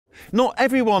Not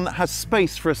everyone has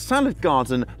space for a salad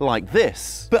garden like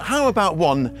this, but how about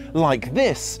one like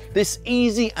this? This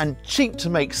easy and cheap to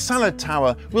make salad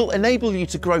tower will enable you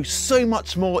to grow so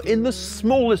much more in the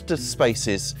smallest of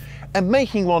spaces. And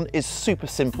making one is super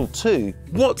simple too.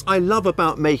 What I love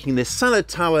about making this salad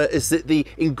tower is that the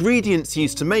ingredients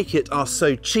used to make it are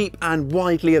so cheap and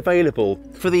widely available.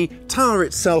 For the tower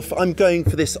itself, I'm going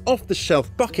for this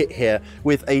off-the-shelf bucket here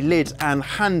with a lid and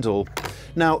handle.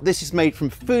 Now, this is made from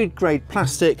food grade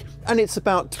plastic and it's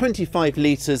about 25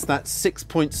 litres, that's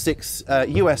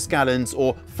 6.6 US gallons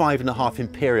or 5.5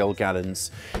 imperial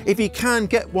gallons. If you can,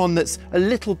 get one that's a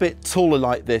little bit taller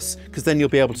like this, because then you'll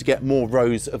be able to get more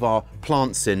rows of our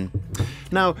plants in.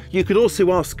 Now, you could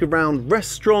also ask around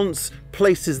restaurants,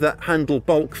 places that handle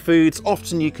bulk foods.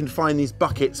 Often you can find these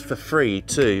buckets for free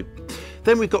too.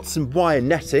 Then we've got some wire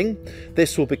netting.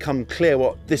 This will become clear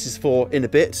what this is for in a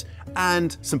bit.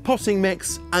 And some potting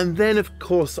mix, and then of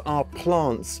course our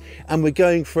plants. And we're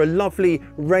going for a lovely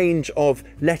range of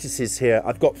lettuces here.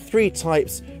 I've got 3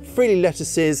 types, frilly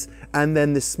lettuces, and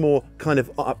then this more kind of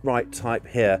upright type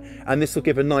here. And this will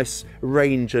give a nice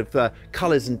range of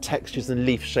colours and textures and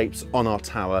leaf shapes on our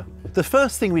tower. The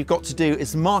first thing we've got to do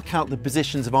is mark out the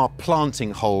positions of our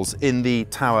planting holes in the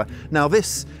tower. Now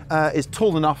this is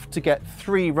tall enough to get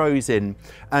 3 rows in,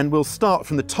 and we'll start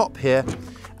from the top here,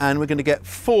 and we're going to get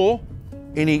 4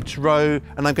 in each row,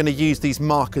 and I'm going to use these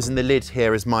markers in the lid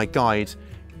here as my guide.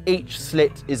 Each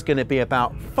slit is going to be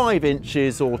about 5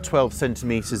 inches or 12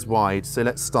 centimetres wide, so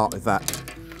let's start with that.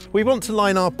 We want to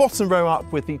line our bottom row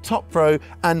up with the top row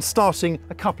and starting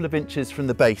a couple of inches from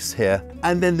the base here.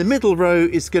 And then the middle row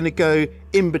is going to go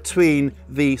in between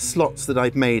the slots that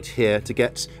I've made here to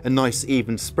get a nice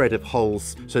even spread of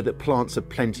holes so that plants have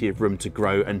plenty of room to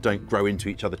grow and don't grow into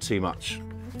each other too much.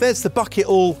 There's the bucket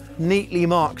all neatly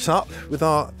marked up with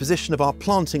our position of our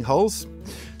planting holes.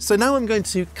 So now I'm going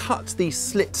to cut these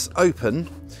slits open.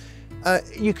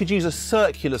 You could use a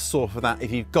circular saw for that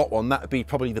if you've got one. That would be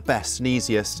probably the best and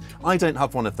easiest. I don't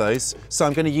have one of those, so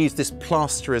I'm going to use this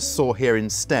plasterer's saw here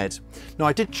instead. Now,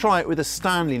 I did try it with a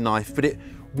Stanley knife, but it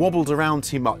wobbled around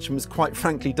too much and was quite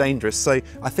frankly dangerous, so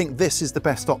I think this is the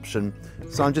best option.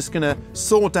 So I'm just going to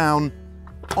saw down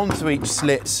onto each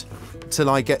slit till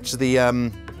I get to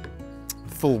the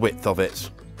full width of it.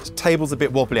 This table's a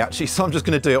bit wobbly actually, so I'm just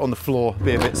going to do it on the floor,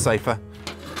 be a bit safer.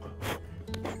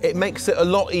 It makes it a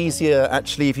lot easier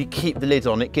actually if you keep the lid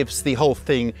on. It gives the whole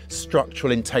thing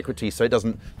structural integrity so it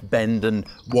doesn't bend and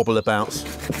wobble about.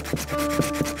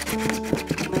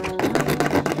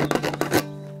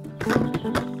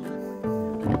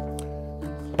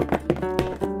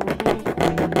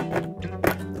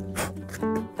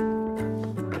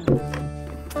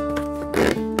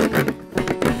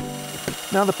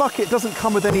 Now the bucket doesn't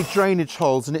come with any drainage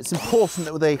holes, and it's important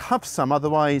that they have some,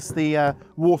 otherwise the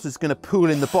water's going to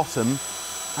pool in the bottom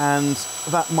and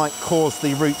that might cause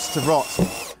the roots to rot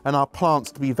and our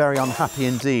plants to be very unhappy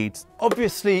indeed.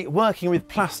 Obviously, working with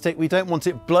plastic, we don't want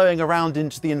it blowing around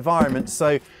into the environment,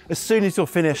 so as soon as you're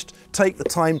finished, take the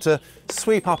time to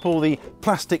sweep up all the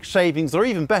plastic shavings, or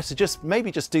even better,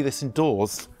 maybe just do this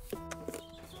indoors.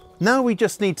 Now we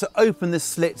just need to open the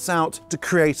slits out to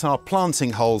create our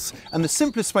planting holes, and the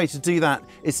simplest way to do that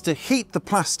is to heat the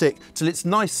plastic till it's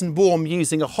nice and warm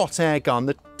using a hot air gun,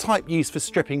 the type used for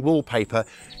stripping wallpaper.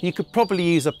 You could probably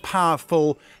use a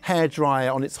powerful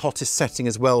hairdryer on its hottest setting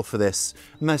as well for this,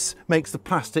 and this makes the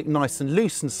plastic nice and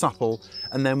loose and supple,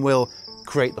 and then we'll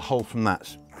create the hole from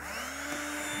that.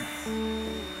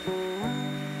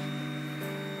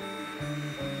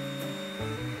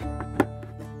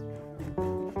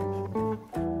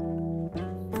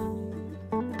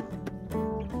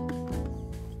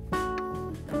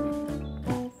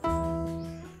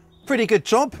 Pretty good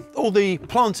job. All the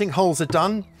planting holes are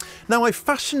done. Now I've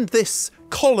fashioned this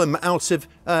column out of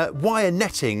wire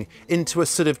netting into a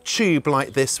sort of tube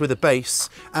like this with a base,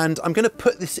 and I'm going to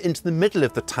put this into the middle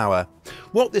of the tower.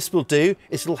 What this will do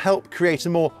is it'll help create a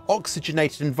more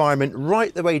oxygenated environment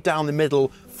right the way down the middle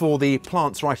for the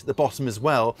plants right at the bottom as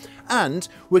well, and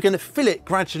we're going to fill it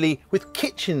gradually with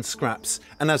kitchen scraps,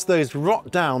 and as those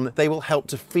rot down they will help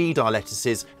to feed our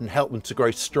lettuces and help them to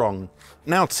grow strong.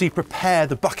 Now to prepare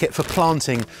the bucket for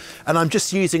planting, and I'm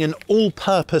just using an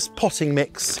all-purpose potting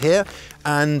mix here,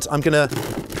 and I'm going to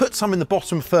put some in the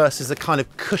bottom first as a kind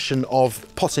of cushion of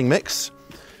potting mix,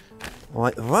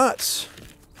 like that,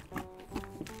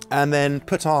 and then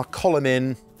put our column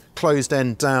in, closed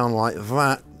end down like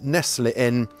that, nestle it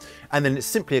in, and then it's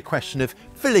simply a question of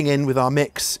filling in with our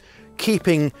mix,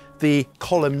 keeping the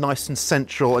column nice and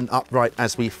central and upright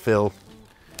as we fill.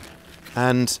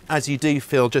 And as you do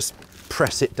fill, just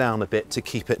press it down a bit to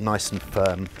keep it nice and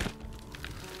firm.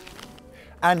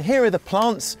 And here are the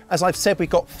plants. As I've said, we've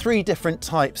got 3 different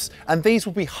types, and these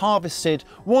will be harvested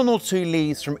 1 or 2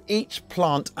 leaves from each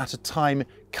plant at a time,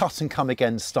 cut and come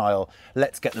again style.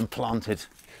 Let's get them planted.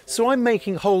 So I'm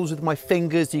making holes with my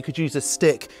fingers. You could use a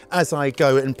stick as I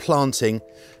go and planting.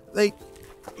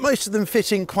 Most of them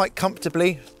fit in quite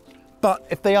comfortably, but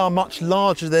if they are much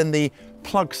larger than the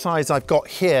plug size I've got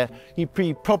here, you'd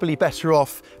be probably better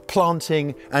off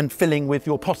planting and filling with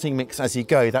your potting mix as you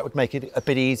go. That would make it a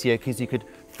bit easier because you could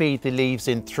feed the leaves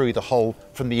in through the hole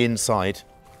from the inside.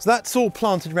 So that's all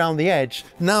planted around the edge.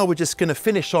 Now we're just going to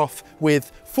finish off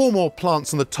with 4 more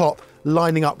plants on the top,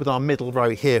 lining up with our middle row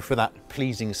here for that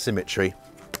pleasing symmetry.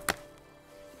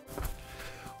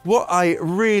 What I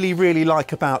really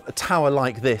like about a tower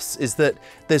like this is that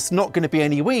there's not going to be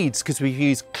any weeds because we've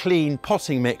used clean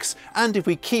potting mix, and if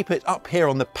we keep it up here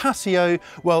on the patio,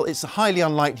 well, it's highly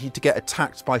unlikely to get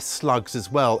attacked by slugs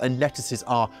as well, and lettuces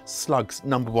are slugs'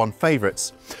 #1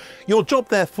 favourites. Your job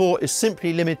therefore is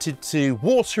simply limited to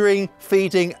watering,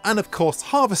 feeding and of course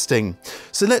harvesting.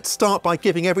 So let's start by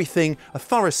giving everything a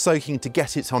thorough soaking to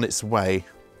get it on its way.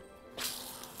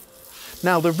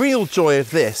 Now the real joy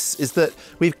of this is that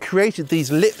we've created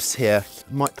these lips here.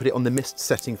 I might put it on the mist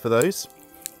setting for those.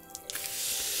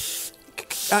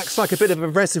 Acts like a bit of a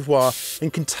reservoir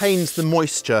and contains the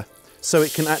moisture so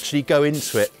it can actually go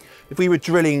into it. If we were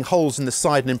drilling holes in the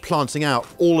side and then planting out,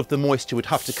 all of the moisture would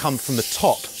have to come from the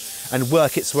top and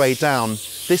work its way down.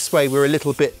 This way we're a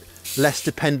little bit less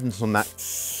dependent on that.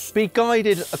 Be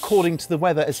guided according to the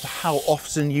weather as to how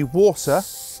often you water.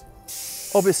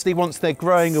 Obviously, once they're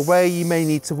growing away, you may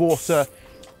need to water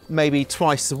maybe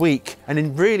twice a week. And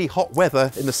in really hot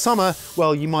weather in the summer,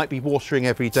 well, you might be watering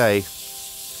every day.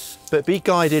 But be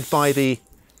guided by the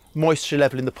moisture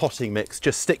level in the potting mix.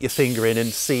 Just stick your finger in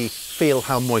and feel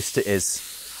how moist it is.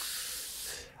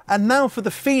 And now for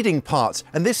the feeding part.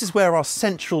 And this is where our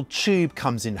central tube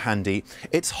comes in handy.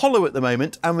 It's hollow at the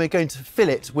moment, and we're going to fill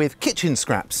it with kitchen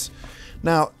scraps.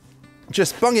 Now,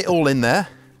 just bung it all in there.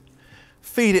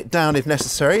 Feed it down if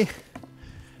necessary,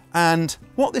 and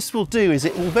what this will do is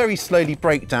it will very slowly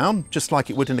break down, just like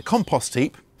it would in a compost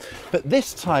heap, but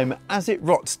this time as it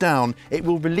rots down it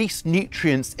will release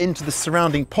nutrients into the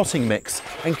surrounding potting mix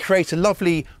and create a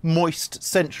lovely moist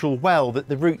central well that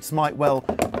the roots might well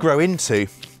grow into,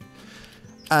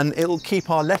 and it will keep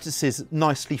our lettuces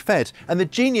nicely fed. And the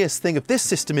genius thing of this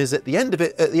system is at the end of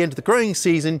the growing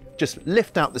season, just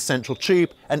lift out the central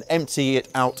tube and empty it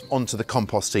out onto the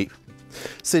compost heap.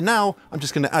 So now I'm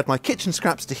just going to add my kitchen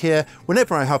scraps to here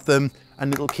whenever I have them,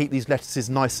 and it'll keep these lettuces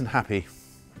nice and happy.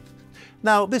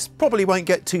 Now this probably won't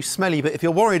get too smelly, but if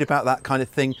you're worried about that kind of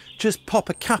thing, just pop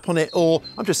a cap on it, or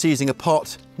I'm just using a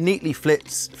pot, neatly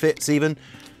fits even,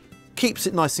 keeps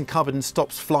it nice and covered and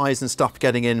stops flies and stuff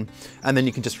getting in, and then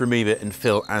you can just remove it and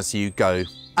fill as you go.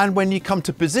 And when you come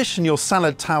to position your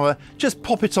salad tower, just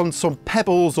pop it on some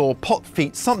pebbles or pot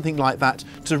feet, something like that,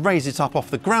 to raise it up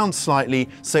off the ground slightly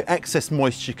so excess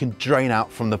moisture can drain out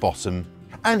from the bottom.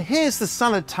 And here's the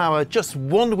salad tower just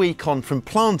 1 week on from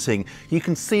planting. You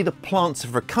can see the plants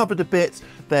have recovered a bit,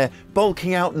 they're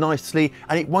bulking out nicely,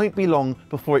 and it won't be long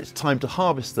before it's time to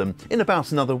harvest them, in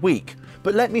about another week.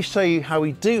 But let me show you how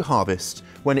we do harvest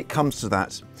when it comes to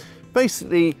that.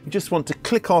 Basically, you just want to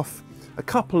click off a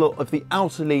couple of the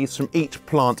outer leaves from each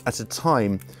plant at a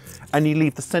time, and you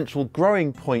leave the central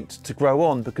growing point to grow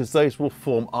on, because those will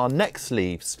form our next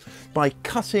leaves. By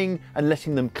cutting and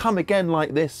letting them come again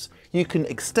like this, you can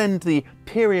extend the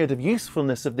period of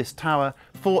usefulness of this tower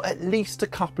for at least a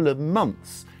couple of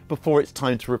months before it's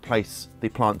time to replace the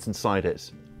plants inside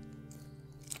it.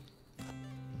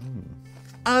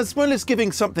 As well as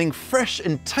giving something fresh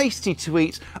and tasty to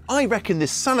eat, I reckon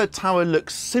this salad tower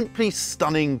looks simply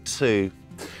stunning too.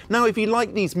 Now, if you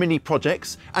like these mini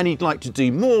projects and you'd like to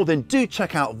do more, then do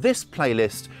check out this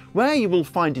playlist where you will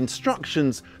find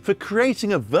instructions for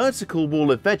creating a vertical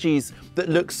wall of veggies that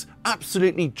looks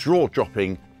absolutely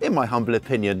jaw-dropping, in my humble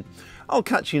opinion. I'll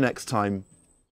catch you next time.